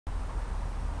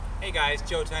Hey guys,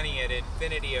 Joe Tunney at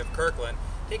Infiniti of Kirkland,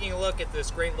 taking a look at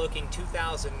this great looking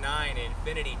 2009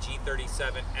 Infiniti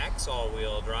G37X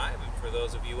all-wheel drive. And for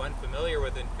those of you unfamiliar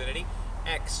with Infiniti,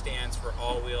 X stands for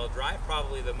all-wheel drive,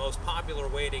 probably the most popular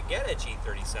way to get a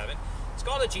G37. It's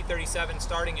called a G37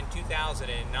 starting in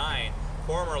 2009.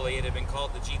 Formerly it had been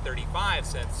called the G35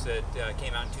 since it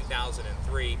came out in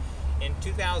 2003. In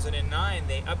 2009,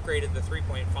 they upgraded the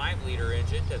 3.5 liter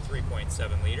engine to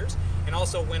 3.7 liters and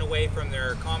also went away from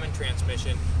their common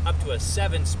transmission up to a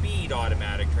 7-speed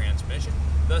automatic transmission,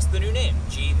 thus the new name,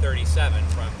 G37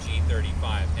 from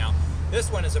G35. Now,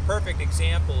 this one is a perfect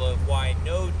example of why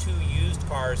no two used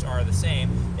cars are the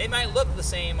same. They might look the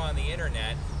same on the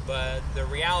internet, but the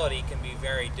reality can be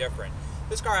very different.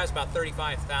 This car has about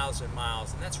 35,000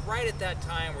 miles, and that's right at that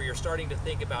time where you're starting to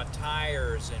think about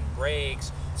tires and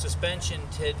brakes, suspension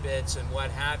tidbits, and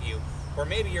what have you. Or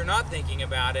maybe you're not thinking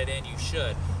about it, and you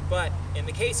should. But in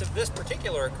the case of this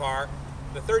particular car,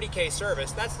 the 30K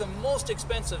service, that's the most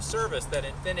expensive service that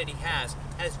Infiniti has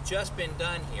just been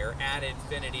done here at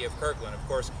Infiniti of Kirkland. Of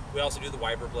course, we also do the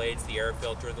wiper blades, the air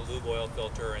filter, the lube oil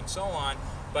filter, and so on.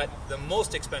 But the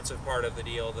most expensive part of the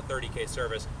deal, the 30K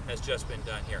service, has just been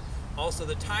done here. Also,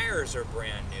 the tires are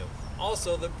brand new.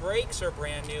 Also, the brakes are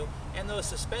brand new, and those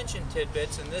suspension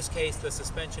tidbits, in this case the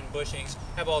suspension bushings,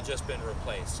 have all just been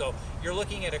replaced. So you're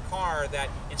looking at a car that,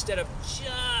 instead of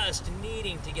just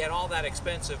needing to get all that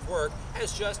expensive work,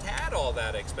 has just had all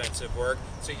that expensive work.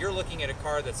 So you're looking at a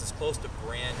car that's as close to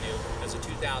brand new as a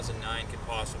 2009 could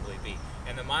possibly be.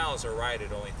 And the miles are right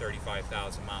at only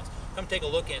 35,000 miles. Come take a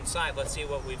look inside. Let's see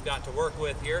what we've got to work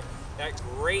with here. That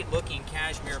great looking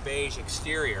cashmere beige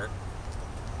exterior,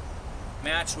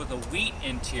 matched with a wheat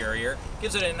interior,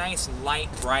 gives it a nice light,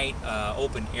 bright,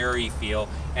 open, airy feel.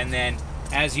 And then,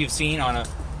 as you've seen on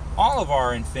all of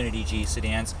our Infiniti G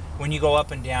sedans, when you go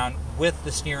up and down with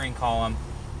the steering column,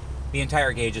 the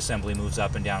entire gauge assembly moves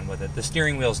up and down with it. The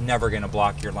steering wheel is never going to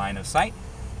block your line of sight.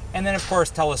 And then, of course,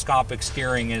 telescopic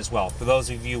steering as well. For those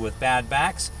of you with bad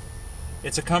backs,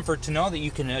 it's a comfort to know that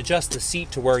you can adjust the seat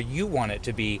to where you want it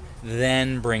to be,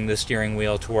 then bring the steering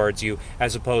wheel towards you,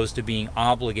 as opposed to being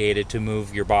obligated to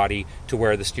move your body to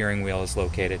where the steering wheel is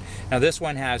located. Now, this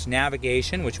one has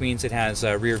navigation, which means it has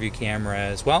a rear view camera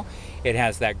as well. It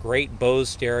has that great Bose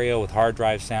stereo with hard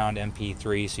drive sound,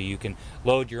 MP3, so you can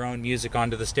load your own music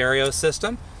onto the stereo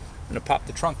system. I'm going to pop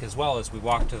the trunk as well as we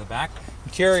walk to the back.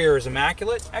 Interior is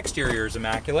immaculate, exterior is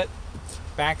immaculate.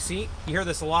 Back seat, you hear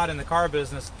this a lot in the car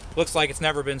business, looks like it's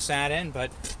never been sat in,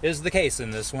 but is the case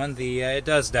in this one. It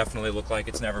does definitely look like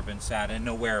it's never been sat in,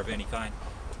 no wear of any kind.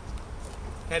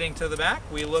 Heading to the back,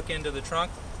 we look into the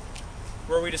trunk,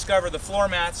 where we discover the floor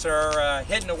mats are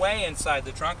hidden away inside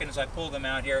the trunk, and as I pull them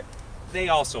out here, they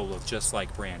also look just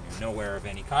like brand new, no wear of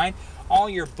any kind. All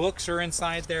your books are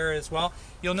inside there as well.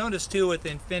 You'll notice too with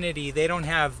Infiniti, they don't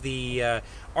have the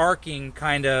arcing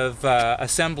kind of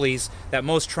assemblies that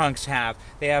most trunks have.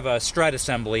 They have a strut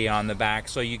assembly on the back,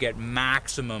 so you get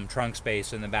maximum trunk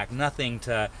space in the back. Nothing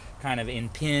to kind of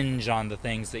impinge on the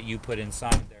things that you put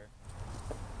inside there.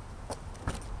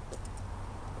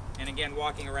 And again,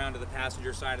 walking around to the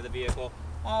passenger side of the vehicle,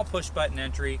 all push button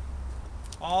entry,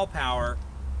 all power,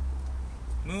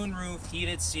 moonroof,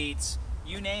 heated seats,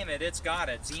 you name it, it's got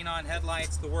it. Xenon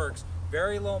headlights, the works.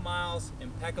 Very low miles,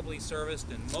 impeccably serviced,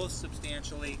 and most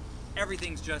substantially,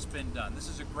 everything's just been done. This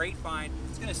is a great find.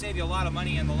 It's going to save you a lot of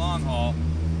money in the long haul.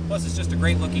 Plus, it's just a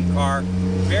great looking car.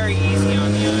 Very easy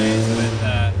on the eyes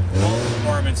with all the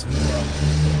performance in the world.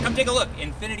 Come take a look.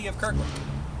 Infiniti of Kirkland.